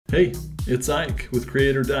Hey, it's Ike with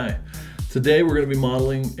Create or Die. Today we're going to be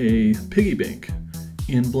modeling a piggy bank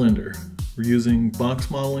in Blender. We're using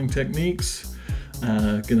box modeling techniques,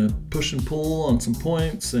 going to push and pull on some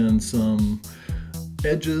points and some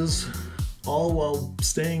edges, all while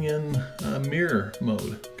staying in mirror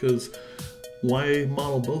mode, because why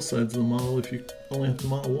model both sides of the model if you only have to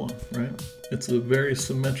model one, right? It's a very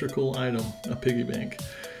symmetrical item, a piggy bank.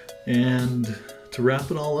 And to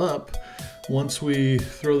wrap it all up, once we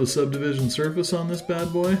throw the subdivision surface on this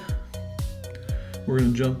bad boy, we're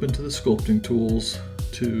going to jump into the sculpting tools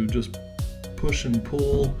to just push and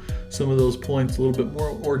pull some of those points a little bit more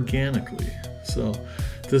organically. So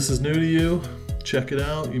if this is new to you, check it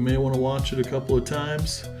out. You may want to watch it a couple of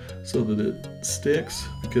times so that it sticks,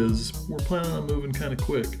 because we're planning on moving kind of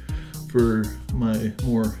quick for my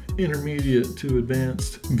more intermediate to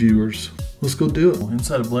advanced viewers. Let's go do it.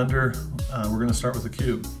 Inside of Blender, we're going to start with a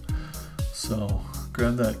cube. So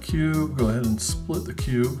grab that cube, go ahead and split the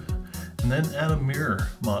cube, and then add a mirror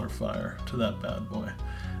modifier to that bad boy.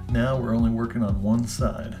 Now we're only working on one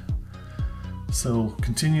side. So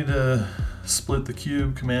continue to split the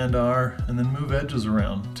cube, Command R, and then move edges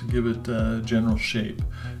around to give it a general shape.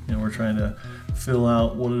 You know, we're trying to fill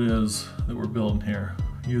out what it is that we're building here.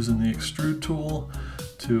 Using the extrude tool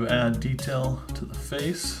to add detail to the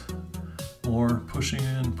face, or pushing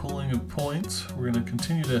and pulling of points. We're going to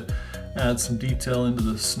continue to add some detail into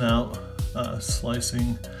the snout,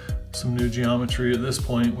 slicing some new geometry at this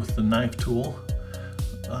point with the knife tool,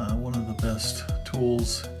 one of the best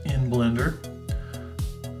tools in Blender.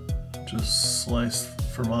 Just slice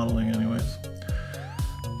for modeling anyways.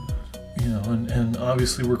 You know, and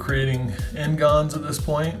obviously we're creating n-gons at this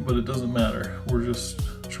point, but it doesn't matter. We're just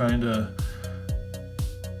trying to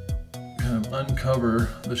kind of uncover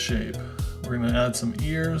the shape. We're going to add some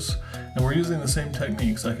ears, and we're using the same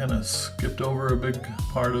techniques. I kind of skipped over a big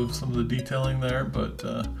part of some of the detailing there, but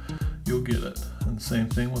you'll get it. And the same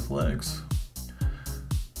thing with legs.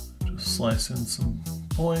 Just slice in some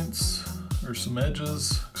points or some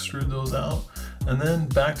edges, extrude those out, and then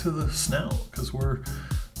back to the snout, because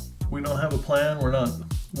we don't have a plan. We're not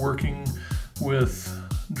working with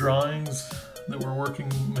drawings that we're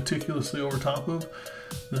working meticulously over top of.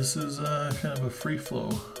 This is kind of a free flow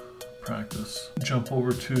practice. Jump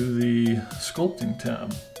over to the sculpting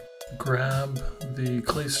tab, grab the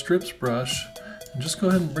clay strips brush, and just go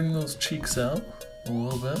ahead and bring those cheeks out a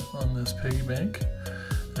little bit on this piggy bank,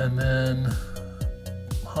 and then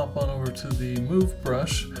hop on over to the move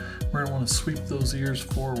brush. We're going to want to sweep those ears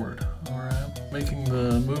forward. Alright, making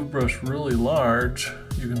the move brush really large,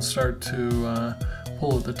 you can start to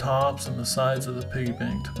pull at the tops and the sides of the piggy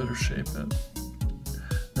bank to better shape it.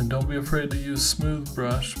 And don't be afraid to use smooth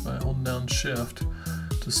brush by holding down shift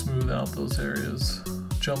to smooth out those areas.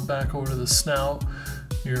 Jump back over to the snout.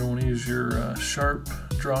 You're going to want to use your sharp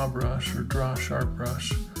draw brush or draw sharp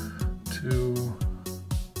brush to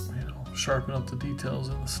sharpen up the details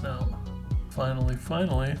in the snout. Finally,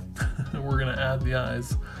 we're going to add the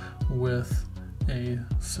eyes with a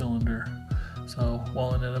cylinder. So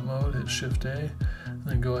while in edit mode, hit Shift A, and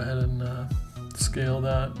then go ahead and scale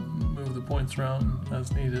that, move the points around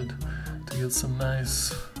as needed to get some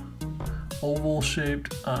nice oval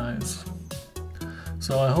shaped eyes.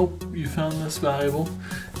 So I hope you found this valuable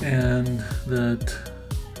and that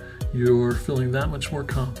you're feeling that much more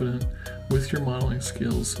confident with your modeling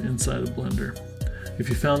skills inside of Blender. If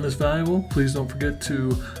you found this valuable, please don't forget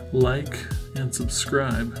to like and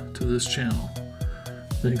subscribe to this channel.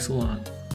 Thanks a lot.